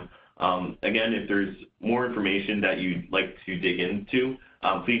Program. Again, if there's more information that you'd like to dig into,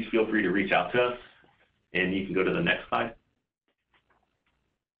 please feel free to reach out to us, and you can go to the next slide.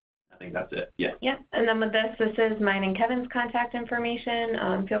 I think that's it, yeah. Yeah, and then with this is mine and Kevin's contact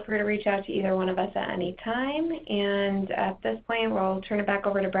information. Feel free to reach out to either one of us at any time. And at this point, we'll turn it back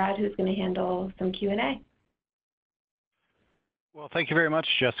over to Brad, who's going to handle some Q&A. Well, thank you very much,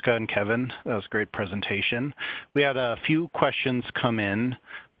 Jessica and Kevin. That was a great presentation. We had a few questions come in.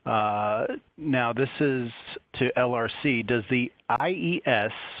 Now, this is to LRC. Does the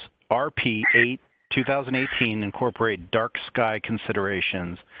IES RP 8 2018 incorporate dark sky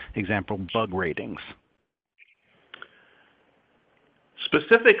considerations, example, bug ratings?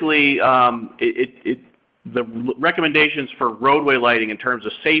 Specifically, the recommendations for roadway lighting in terms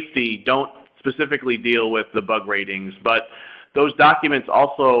of safety don't specifically deal with the bug ratings, but those documents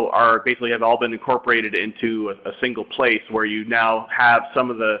also have all been incorporated into a single place where you now have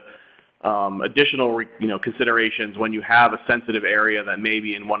some of the additional considerations when you have a sensitive area that may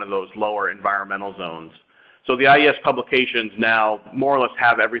be in one of those lower environmental zones. So the IES publications now more or less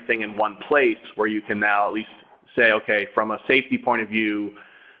have everything in one place where you can now at least say, okay, from a safety point of view,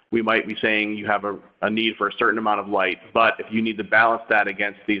 we might be saying you have a need for a certain amount of light, but if you need to balance that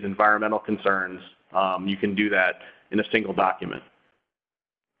against these environmental concerns, you can do that in a single document.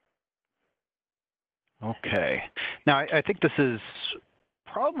 Okay. Now, I think this is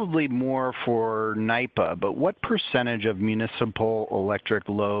probably more for NYPA, but what percentage of municipal electric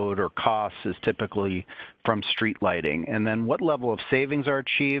load or costs is typically from street lighting? And then what level of savings are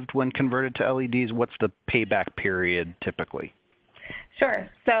achieved when converted to LEDs? What's the payback period typically? Sure.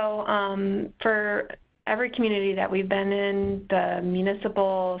 So for every community that we've been in, the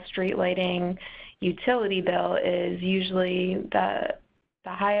municipal street lighting utility bill is usually the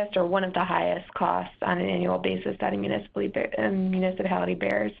highest or one of the highest costs on an annual basis that a municipality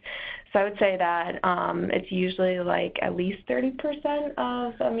bears. So I would say that it's usually like at least 30%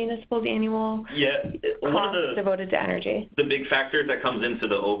 of a municipal's annual cost devoted to energy. The big factor that comes into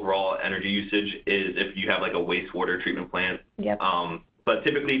the overall energy usage is if you have like a wastewater treatment plant. Yep. But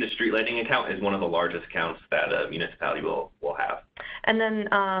typically the street lighting account is one of the largest accounts that a municipality will have. And then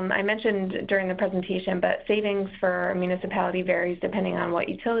I mentioned during the presentation, but savings for a municipality varies depending on what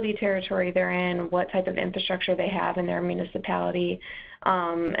utility territory they're in, what type of infrastructure they have in their municipality.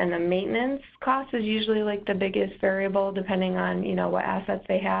 And the maintenance cost is usually like the biggest variable depending on, what assets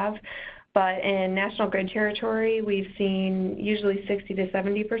they have. But in National Grid territory, we've seen usually 60 to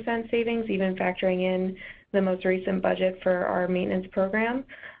 70% savings, even factoring in the most recent budget for our maintenance program.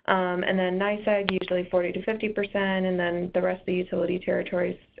 And then NYSEG usually 40 to 50%, and then the rest of the utility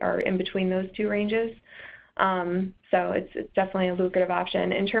territories are in between those two ranges. So it's definitely a lucrative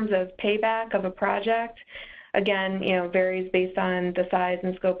option. In terms of payback of a project, again, varies based on the size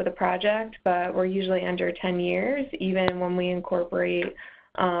and scope of the project, but we're usually under 10 years, even when we incorporate,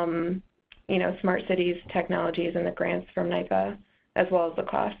 smart cities technologies and the grants from NYPA, as well as the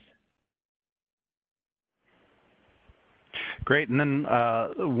costs. Great. And then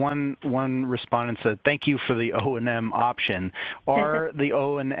one respondent said, thank you for the O&M option. Are the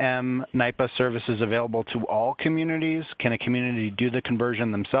O&M NYPA services available to all communities? Can a community do the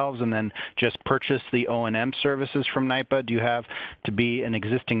conversion themselves and then just purchase the O&M services from NYPA? Do you have to be an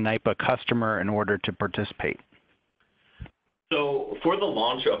existing NYPA customer in order to participate? So for the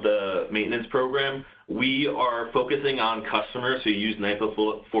launch of the maintenance program, we are focusing on customers who use NYPA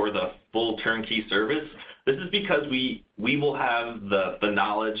for the full turnkey service. This is because we will have the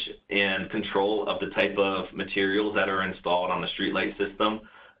knowledge and control of the type of materials that are installed on the streetlight system,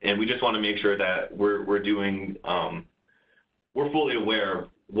 and we just want to make sure that we're fully aware of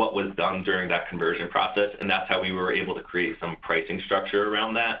what was done during that conversion process, and that's how we were able to create some pricing structure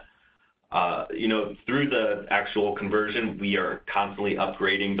around that. Through the actual conversion, we are constantly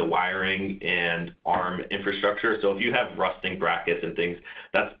upgrading the wiring and ARM infrastructure. So if you have rusting brackets and things,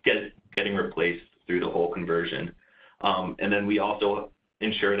 that's getting replaced through the whole conversion. And then we also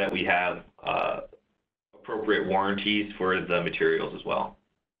ensure that we have appropriate warranties for the materials as well.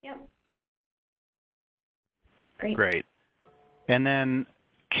 Yep. Great. Great. And then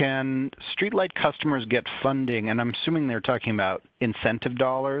can streetlight customers get funding, and I'm assuming they're talking about incentive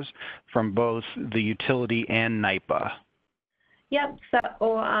dollars, from both the utility and NYPA? Yep, so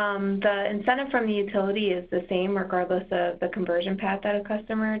the incentive from the utility is the same regardless of the conversion path that a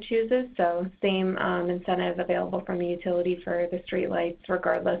customer chooses. So same incentive available from the utility for the streetlights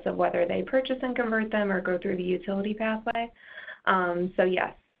regardless of whether they purchase and convert them or go through the utility pathway. So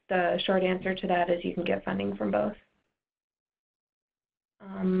yes, the short answer to that is you can get funding from both.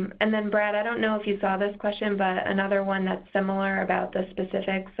 And then Brad, I don't know if you saw this question, but another one that's similar about the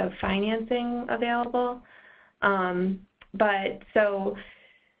specifics of financing available. But so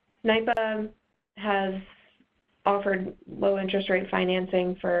NYPA has offered low interest rate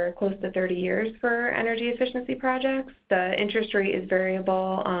financing for close to 30 years for energy efficiency projects. The interest rate is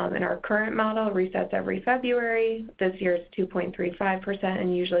variable in our current model, resets every February. This year it's 2.35%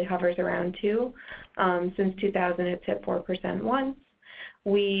 and usually hovers around 2. Since 2000 it's hit 4% once.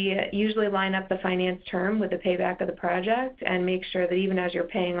 We usually line up the finance term with the payback of the project and make sure that even as you're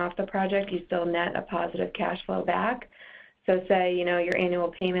paying off the project, you still net a positive cash flow back. So say, your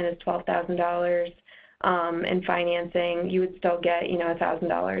annual payment is $12,000 in financing, you would still get,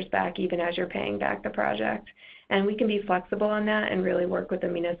 $1,000 back even as you're paying back the project. And we can be flexible on that and really work with the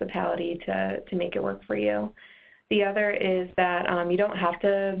municipality to make it work for you. The other is that you don't have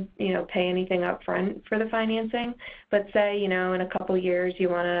to, pay anything up front for the financing, but say, in a couple years you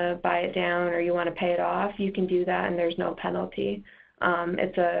want to buy it down or you want to pay it off, you can do that and there's no penalty.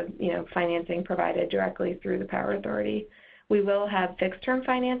 It's a, financing provided directly through the Power Authority. We will have fixed term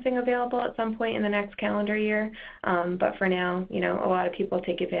financing available at some point in the next calendar year, but for now, a lot of people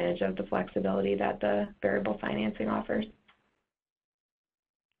take advantage of the flexibility that the variable financing offers.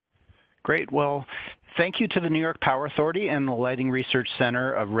 Great. Well, thank you to the New York Power Authority and the Lighting Research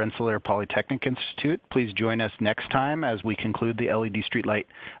Center of Rensselaer Polytechnic Institute. Please join us next time as we conclude the LED Streetlight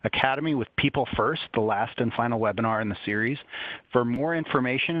Academy with People First, the last and final webinar in the series. For more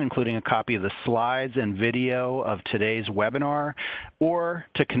information, including a copy of the slides and video of today's webinar, or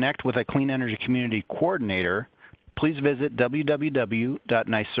to connect with a Clean Energy Community Coordinator, please visit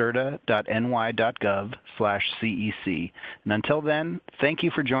www.nyserda.ny.gov/CEC. And until then, thank you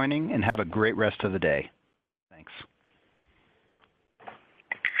for joining and have a great rest of the day. Thanks.